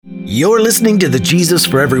You're listening to the Jesus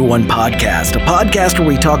for Everyone podcast, a podcast where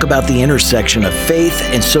we talk about the intersection of faith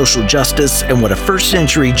and social justice and what a first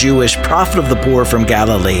century Jewish prophet of the poor from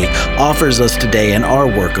Galilee offers us today in our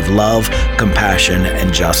work of love, compassion,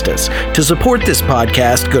 and justice. To support this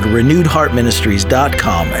podcast, go to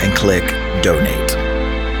renewedheartministries.com and click donate.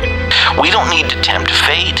 We don't need to tempt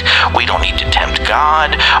fate. We don't need to tempt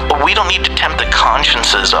God. We don't need to tempt the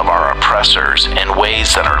consciences of our oppressors in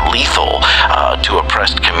ways that are lethal to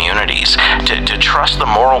oppressed communities. To trust the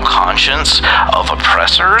moral conscience of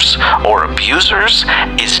oppressors or abusers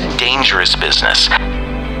is dangerous business.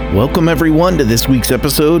 Welcome, everyone, to this week's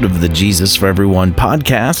episode of the Jesus for Everyone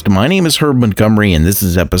podcast. My name is Herb Montgomery, and this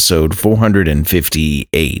is episode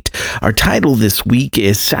 458. Our title this week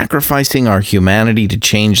is Sacrificing Our Humanity to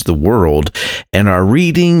Change the World, and our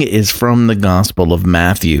reading is from the Gospel of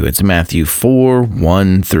Matthew. It's Matthew 4,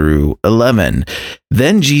 1 through 11.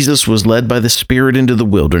 Then Jesus was led by the Spirit into the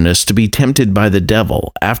wilderness to be tempted by the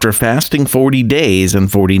devil. After fasting 40 days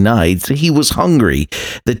and 40 nights, he was hungry.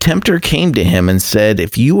 The tempter came to him and said,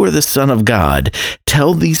 "If you are the Son of God,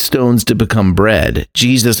 tell these stones to become bread."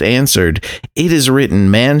 Jesus answered, "It is written,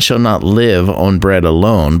 man shall not live on bread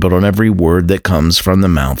alone, but on every word that comes from the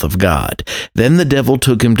mouth of God." Then the devil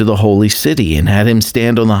took him to the holy city and had him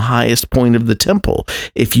stand on the highest point of the temple.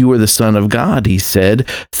 "If you are the Son of God," he said,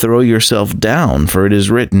 "throw yourself down, for it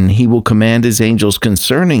is written, he will command his angels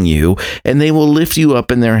concerning you, and they will lift you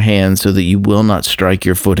up in their hands so that you will not strike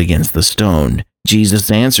your foot against the stone."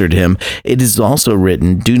 Jesus answered him, "It is also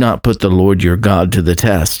written, do not put the Lord your God to the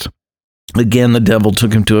test." Again, the devil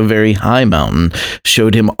took him to a very high mountain,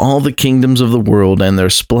 showed him all the kingdoms of the world and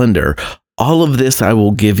their splendor. "All of this I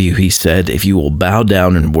will give you," he said, "if you will bow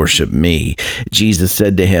down and worship me." Jesus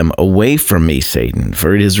said to him, "Away from me, Satan,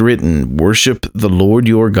 for it is written, worship the Lord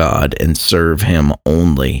your God and serve him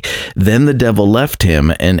only." Then the devil left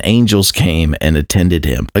him, and angels came and attended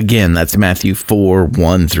him. Again, that's Matthew 4,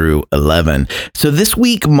 1 through 11. So this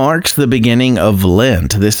week marks the beginning of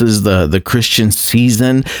Lent. This is the Christian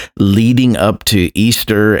season leading up to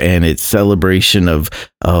Easter and its celebration of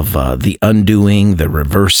the undoing, the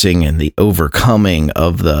reversing, and the overcoming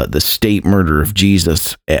of the state murder of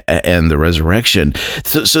Jesus and the resurrection.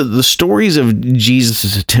 So the stories of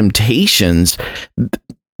Jesus' temptations,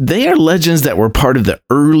 they are legends that were part of the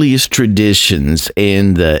earliest traditions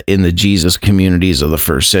in the Jesus communities of the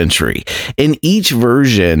first century. In each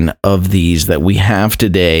version of these that we have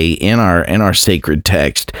today in our sacred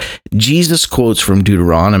text, Jesus quotes from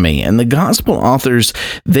Deuteronomy, and the gospel authors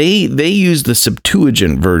they use the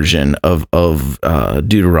Septuagint version of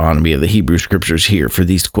Deuteronomy of the Hebrew scriptures here for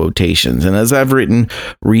these quotations. And as I've written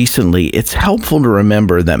recently, it's helpful to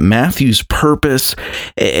remember that Matthew's purpose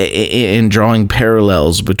in drawing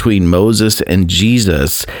parallels between Moses and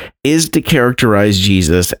Jesus is to characterize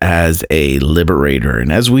Jesus as a liberator.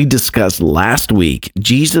 And as we discussed last week,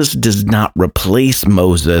 Jesus does not replace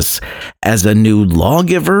Moses as a new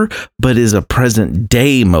lawgiver, but is a present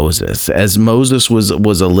day Moses. As Moses was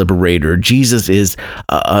a liberator, Jesus is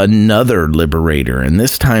another liberator. And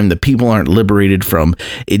this time the people aren't liberated from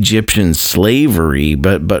Egyptian slavery,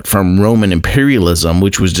 but from Roman imperialism,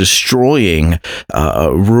 which was destroying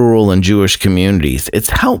rural and Jewish communities.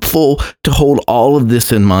 It's helpful to hold all of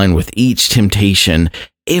this in mind with each temptation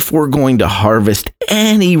if we're going to harvest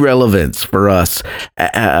any relevance for us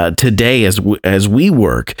today as we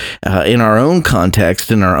work in our own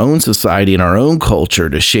context, in our own society, in our own culture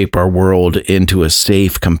to shape our world into a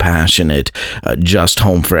safe, compassionate, just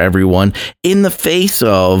home for everyone in the face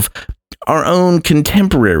of our own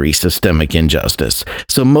contemporary systemic injustice.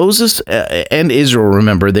 So Moses and Israel,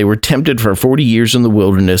 remember, they were tempted for 40 years in the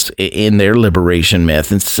wilderness in their liberation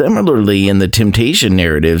myth. And similarly, in the temptation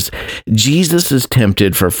narratives, Jesus is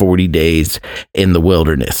tempted for 40 days in the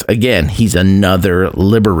wilderness. Again, he's another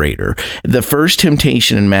liberator. The first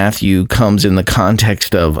temptation in Matthew comes in the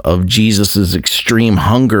context of Jesus's extreme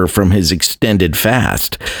hunger from his extended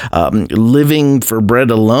fast. Living for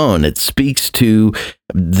bread alone, it speaks to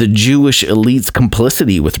the Jewish elite's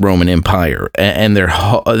complicity with Roman Empire and their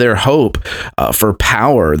hope for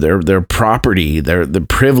power, their property, their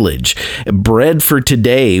privilege. Bread for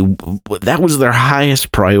today, that was their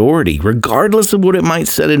highest priority, regardless of what it might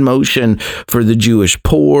set in motion for the Jewish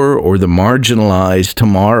poor or the marginalized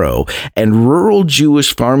tomorrow. And rural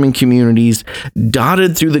Jewish farming communities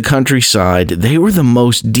dotted through the countryside, they were the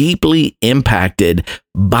most deeply impacted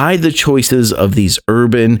by the choices of these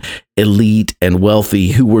urban elite and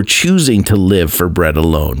wealthy who were choosing to live for bread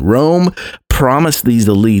alone. Rome promised these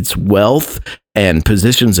elites wealth and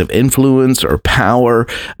positions of influence or power.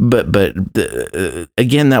 But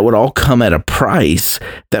again, that would all come at a price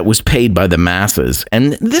that was paid by the masses.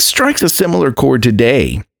 And this strikes a similar chord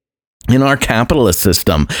today. In our capitalist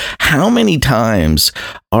system, how many times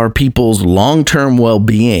are people's long-term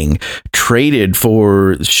well-being traded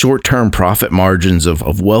for short-term profit margins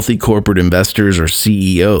of wealthy corporate investors or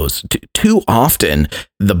CEOs? Too often,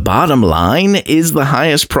 the bottom line is the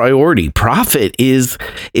highest priority. Profit is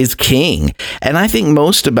king. And I think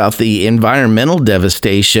most about the environmental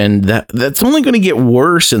devastation that's only going to get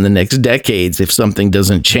worse in the next decades if something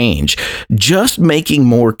doesn't change. Just making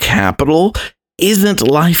more capital isn't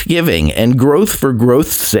life-giving, and growth for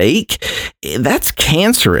growth's sake, that's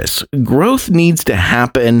cancerous. Growth needs to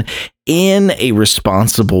happen in a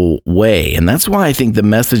responsible way. And that's why I think the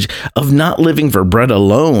message of not living for bread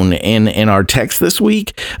alone in our text this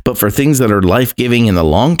week, but for things that are life-giving in the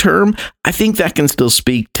long term, I think that can still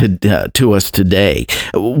speak to us today.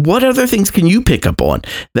 What other things can you pick up on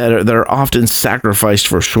that are often sacrificed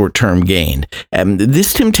for short-term gain?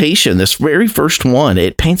 This temptation, this very first one,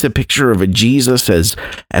 it paints a picture of a Jesus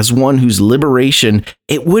as one whose liberation,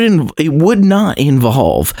 it would not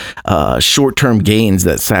involve short-term gains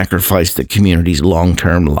that sacrifice the community's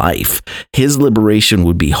long-term life. His liberation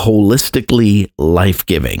would be holistically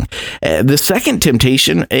life-giving. The second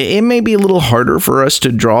temptation, it may be a little harder for us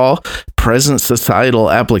to draw present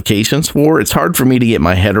societal applications for. It's hard for me to get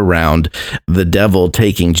my head around the devil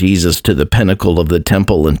taking Jesus to the pinnacle of the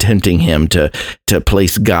temple and tempting him to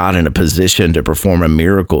place God in a position to perform a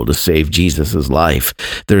miracle to save Jesus's life.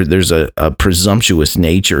 There's a presumptuous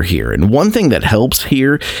nature here. And one thing that helps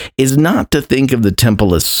here is not to think of the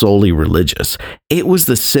temple as solely religious. It was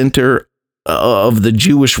the center of the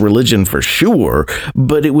Jewish religion for sure,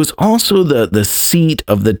 but it was also the seat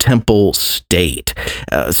of the temple state.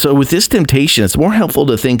 So with this temptation, it's more helpful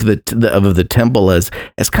to think of the temple as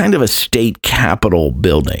kind of a state capitol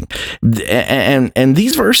building. And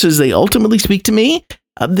these verses, they ultimately speak to me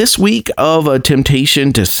this week of a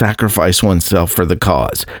temptation to sacrifice oneself for the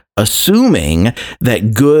cause, assuming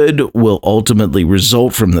that good will ultimately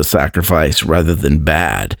result from the sacrifice rather than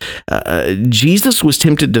bad. Jesus was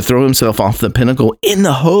tempted to throw himself off the pinnacle in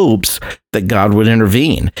the hopes that God would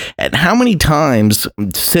intervene. And how many times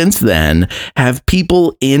since then have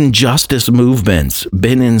people in justice movements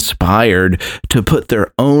been inspired to put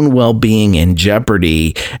their own well-being in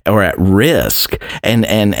jeopardy or at risk and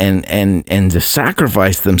to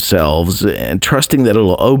sacrifice themselves and trusting that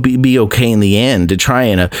it'll be okay in the end to try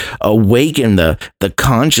and awaken the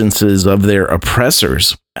consciences of their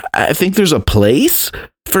oppressors? I think there's a place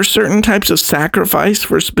for certain types of sacrifice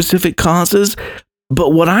for specific causes,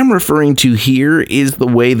 but what I'm referring to here is the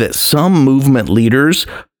way that some movement leaders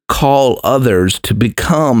call others to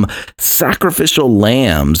become sacrificial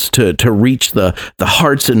lambs to reach the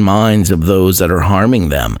hearts and minds of those that are harming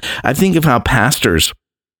them. I think of how pastors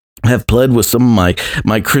have pled with some of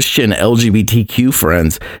my Christian LGBTQ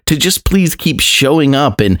friends to just please keep showing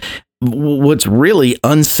up in what's really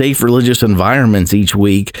unsafe religious environments each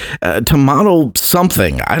week to model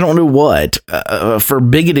something, I don't know what, for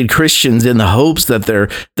bigoted Christians in the hopes that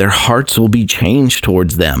their hearts will be changed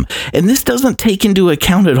towards them. And this doesn't take into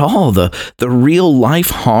account at all the real life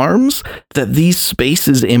harms that these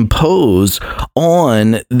spaces impose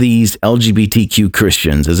on these LGBTQ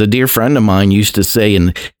Christians. As a dear friend of mine used to say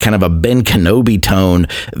in kind of a Ben Kenobi tone,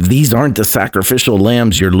 these aren't the sacrificial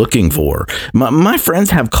lambs you're looking for. My friends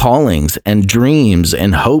have callings and dreams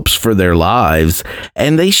and hopes for their lives,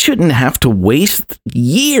 and they shouldn't have to waste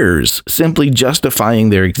years simply justifying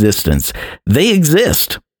their existence. They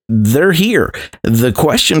exist. They're here. The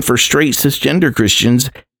question for straight cisgender Christians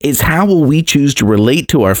is how will we choose to relate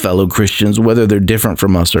to our fellow Christians, whether they're different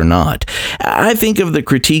from us or not? I think of the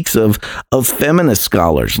critiques of feminist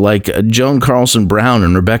scholars like Joan Carlson Brown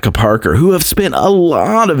and Rebecca Parker, who have spent a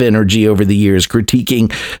lot of energy over the years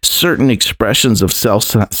critiquing certain expressions of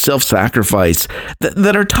self-sacrifice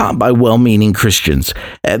that are taught by well-meaning Christians,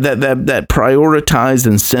 that prioritize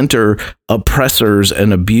and center oppressors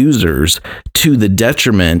and abusers to the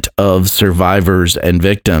detriment of survivors and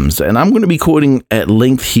victims. And I'm going to be quoting at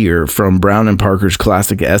length here from Brown and Parker's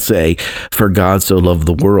classic essay, For God So Loved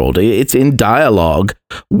the World. It's in dialogue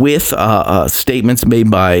with statements made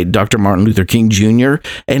by Dr. Martin Luther King Jr.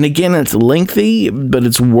 And again, it's lengthy, but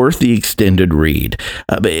it's worth the extended read.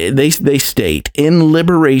 They state, in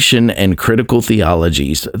Liberation and Critical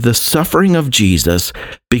Theologies, the suffering of Jesus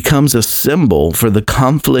becomes a symbol for the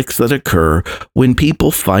conflicts that occur occur when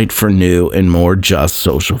people fight for new and more just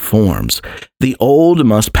social forms. The old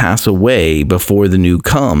must pass away before the new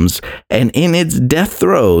comes, and in its death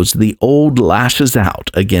throes, the old lashes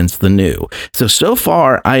out against the new. So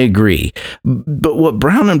far, I agree. But what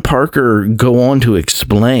Brown and Parker go on to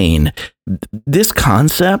explain, this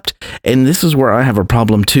concept, and this is where I have a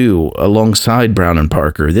problem too, alongside Brown and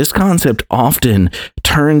Parker, this concept often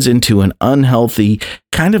turns into an unhealthy,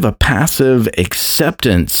 kind of a passive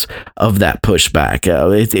acceptance of that pushback.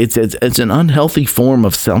 It's an unhealthy form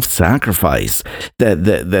of self-sacrifice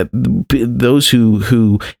that those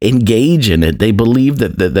who engage in it, they believe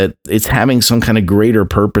that it's having some kind of greater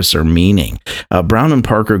purpose or meaning. Brown and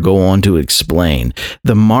Parker go on to explain,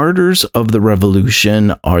 the martyrs of the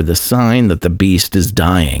revolution are the sign that the beast is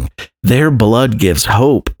dying. Their blood gives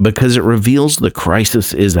hope because it reveals the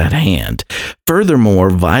crisis is at hand. Furthermore,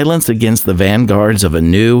 violence against the vanguards of a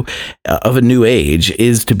new age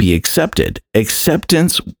is to be accepted.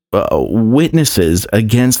 Acceptance witnesses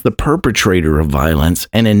against the perpetrator of violence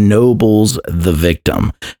and ennobles the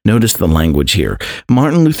victim. Notice the language here.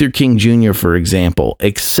 Martin Luther King Jr., for example,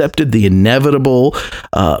 accepted the inevitability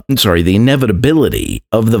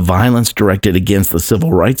of the violence directed against the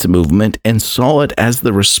civil rights movement and saw it as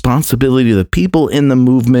the responsibility of the people in the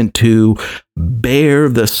movement to bear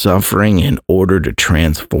the suffering in order to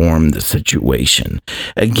transform the situation.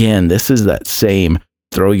 Again, this is that same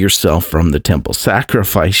throw yourself from the temple,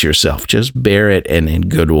 sacrifice yourself, just bear it, and then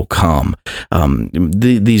good will come.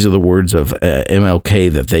 These are the words of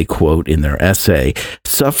MLK that they quote in their essay.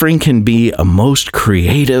 Suffering can be a most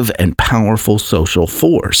creative and powerful social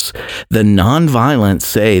force. The nonviolent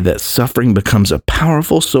say that suffering becomes a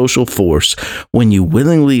powerful social force when you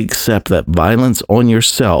willingly accept that violence on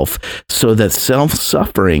yourself, so that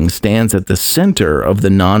self-suffering stands at the center of the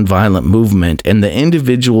nonviolent movement, and the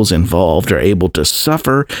individuals involved are able to suffer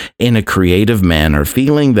in a creative manner,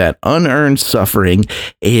 feeling that unearned suffering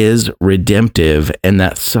is redemptive and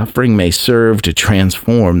that suffering may serve to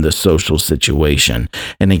transform the social situation.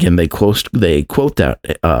 And again, they quote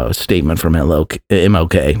that statement from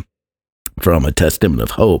MLK from A Testament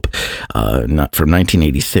of Hope, not from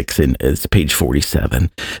 1986, and it's page 47.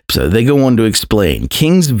 So they go on to explain,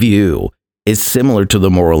 King's view is similar to the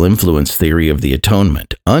moral influence theory of the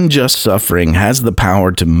atonement. Unjust suffering has the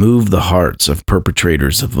power to move the hearts of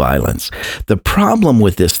perpetrators of violence. The problem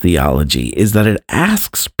with this theology is that it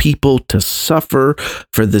asks people to suffer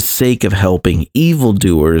for the sake of helping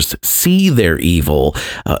evildoers see their evil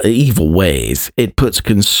ways. It puts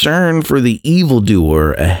concern for the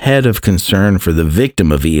evildoer ahead of concern for the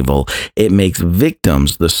victim of evil. It makes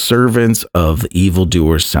victims the servants of the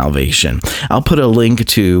evildoer's salvation. I'll put a link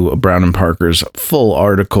to Brown and Parker's full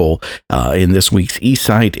article in this week's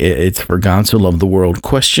eSite. It's For God So Loved the World ?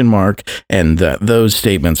 And those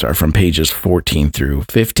statements are from pages 14 through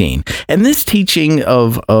 15. And this teaching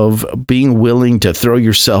of being willing to throw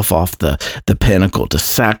yourself off the pinnacle, to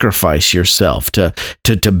sacrifice yourself, to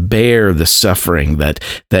bear the suffering that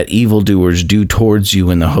evildoers do towards you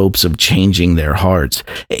in the hopes of changing their hearts,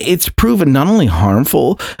 it's proven not only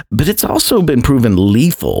harmful, but it's also been proven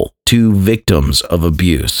lethal to victims of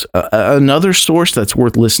abuse. Another source that's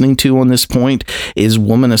worth listening to on this point is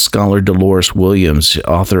womanist scholar Dolores Williams,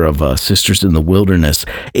 author of Sisters in the Wilderness.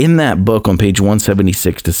 In that book on page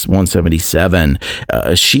 176 to 177,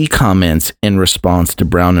 she comments in response to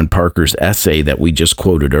Brown and Parker's essay that we just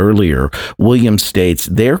quoted earlier. Williams states,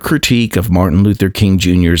 their critique of Martin Luther King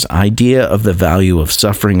Jr.'s idea of the value of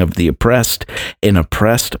suffering of the oppressed in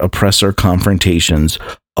oppressor confrontations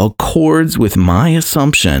accords with my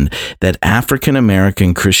assumption that African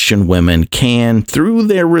American Christian women can, through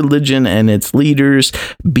their religion and its leaders,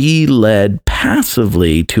 be led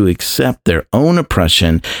passively to accept their own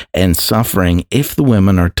oppression and suffering if the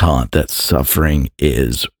women are taught that suffering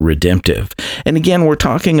is redemptive. And again, we're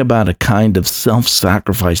talking about a kind of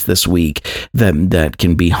self-sacrifice this week that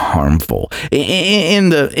can be harmful. In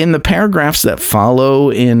the paragraphs that follow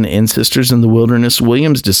in Sisters in the Wilderness,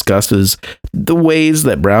 Williams discusses the ways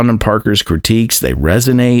that Brown and Parker's critiques, they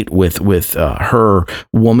resonate with her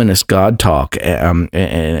womanist God talk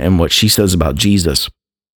and what she says about Jesus.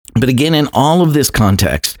 But again, in all of this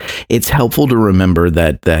context, it's helpful to remember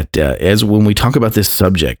that as when we talk about this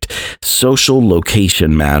subject, social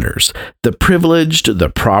location matters. The privileged, the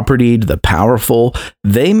propertied, the powerful,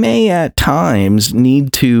 they may at times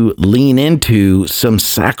need to lean into some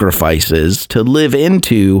sacrifices to live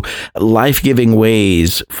into life-giving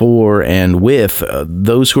ways for and with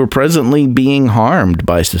those who are presently being harmed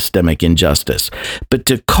by systemic injustice. But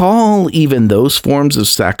to call even those forms of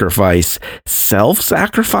sacrifice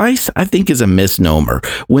self-sacrifice, sacrifice, I think, is a misnomer.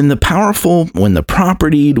 When the powerful, when the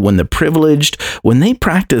propertied, when the privileged, when they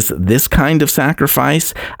practice this kind of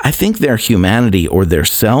sacrifice, I think their humanity or their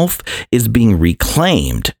self is being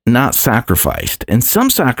reclaimed, not sacrificed. And some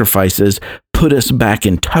sacrifices put us back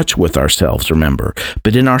in touch with ourselves, remember.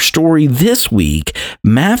 But in our story this week,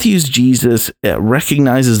 Matthew's Jesus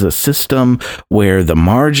recognizes a system where the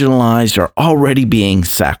marginalized are already being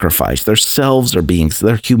sacrificed. Their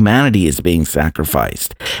humanity is being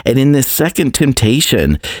sacrificed. And in this second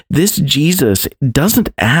temptation, this Jesus doesn't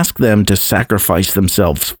ask them to sacrifice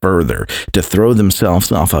themselves further, to throw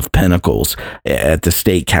themselves off of pinnacles at the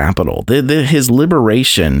state capitol. His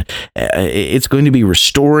liberation, it's going to be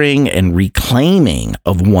restoring and reclaiming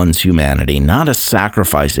of one's humanity, not a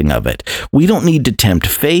sacrificing of it. We don't need to tempt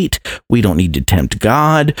fate. We don't need to tempt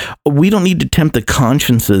God. We don't need to tempt the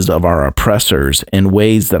consciences of our oppressors in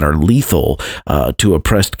ways that are lethal to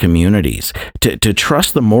oppressed communities. To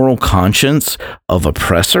trust the moral conscience of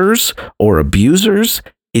oppressors or abusers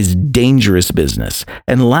is dangerous business.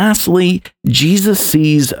 And lastly, Jesus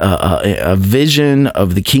sees a vision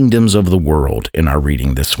of the kingdoms of the world in our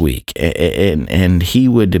reading this week. And he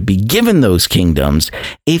would be given those kingdoms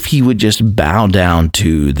if he would just bow down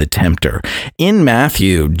to the tempter. In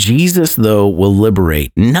Matthew, Jesus, though, will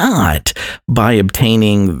liberate not by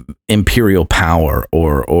obtaining imperial power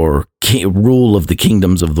or rule of the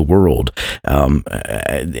kingdoms of the world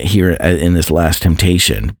here in this last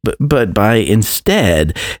temptation, but by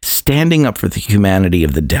instead standing up for the humanity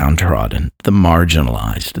of the downtrodden, the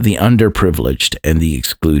marginalized, the underprivileged, and the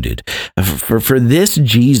excluded. For this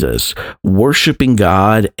Jesus, worshiping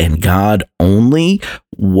God and God only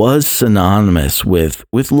was synonymous with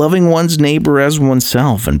loving one's neighbor as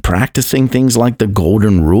oneself and practicing things like the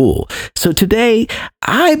golden rule. So today,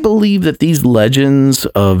 I believe that these legends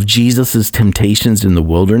of Jesus's temptations in the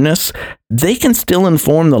wilderness, they can still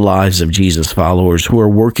inform the lives of Jesus followers who are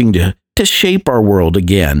working to shape our world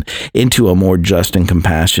again into a more just and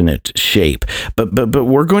compassionate shape. But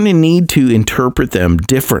we're going to need to interpret them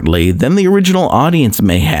differently than the original audience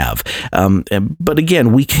may have. But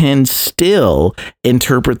again, we can still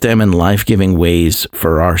interpret them in life-giving ways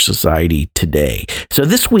for our society today. So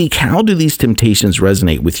this week, how do these temptations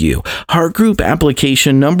resonate with you? Heart Group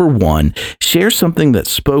application number 1, share something that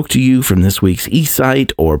spoke to you from this week's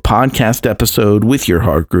eSite or podcast episode with your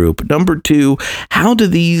Heart Group. Number 2, how do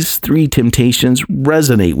these 3 temptations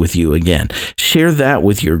resonate with you? Again, share that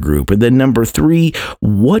with your group. And then number 3,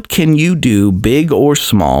 what can you do, big or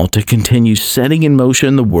small, to continue setting in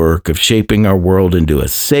motion the work of shaping our world into a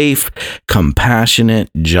safe, compassionate,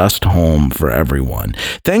 just home for everyone?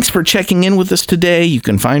 Thanks for checking in with us today. You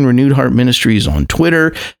can find Renewed Heart Ministries on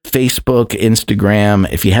Twitter, Facebook, Instagram.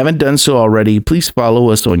 If you haven't done so already, please follow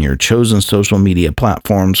us on your chosen social media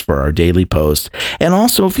platforms for our daily posts. And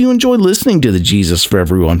also, if you enjoy listening to the Jesus for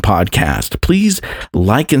Everyone podcast, please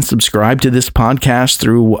like and subscribe to this podcast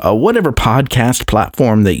through whatever podcast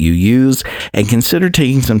platform that you use, and consider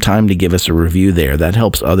taking some time to give us a review there. That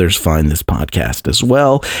helps others find this podcast as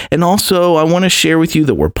well. And also, I want to share with you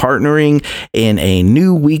that we're partnering in a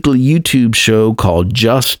new weekly YouTube show called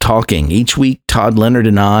Just Talking. Each week, Todd Leonard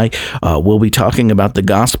and I will be talking about the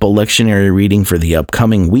gospel lectionary reading for the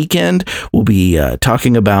upcoming weekend. We'll be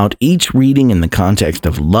talking about each reading in the context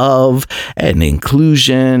of love and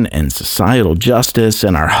inclusion and societal justice.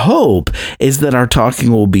 And our hope is that our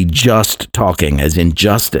talking will be just talking, as in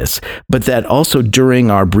justice, but that also during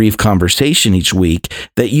our brief conversation each week,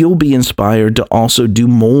 that you'll be inspired to also do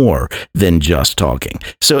more than just talking.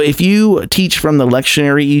 So if you teach from the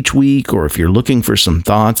lectionary each week, or if you're looking for some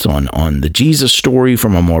thoughts on the Jesus story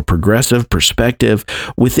from a more progressive perspective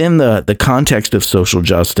within the context of social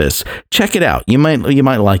justice, check it out. You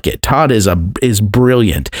might like it. Todd is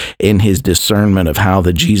brilliant in his discernment of how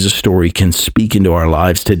the Jesus story can speak into our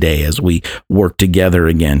lives today as we work together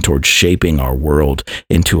again towards shaping our world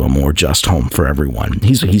into a more just home for everyone.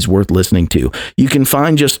 He's worth listening to. You can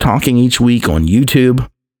find Just Talking each week on YouTube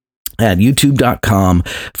at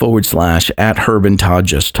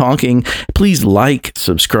youtube.com/@HerbandToddJustTalking. Please like,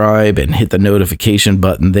 subscribe, and hit the notification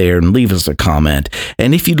button there and leave us a comment.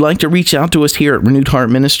 And if you'd like to reach out to us here at Renewed Heart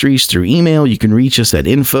Ministries through email, you can reach us at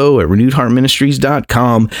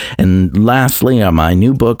info@renewedheartministries.com. And lastly, my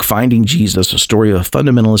new book, Finding Jesus, a story of a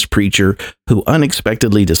fundamentalist preacher who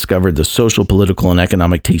unexpectedly discovered the social, political, and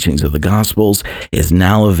economic teachings of the Gospels, is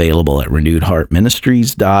now available at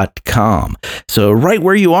renewedheartministries.com. So right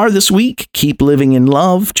where you are this week, keep living in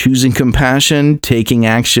love, choosing compassion, taking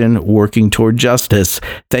action, working toward justice.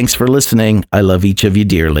 Thanks for listening. I love each of you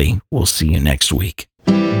dearly. We'll see you next week.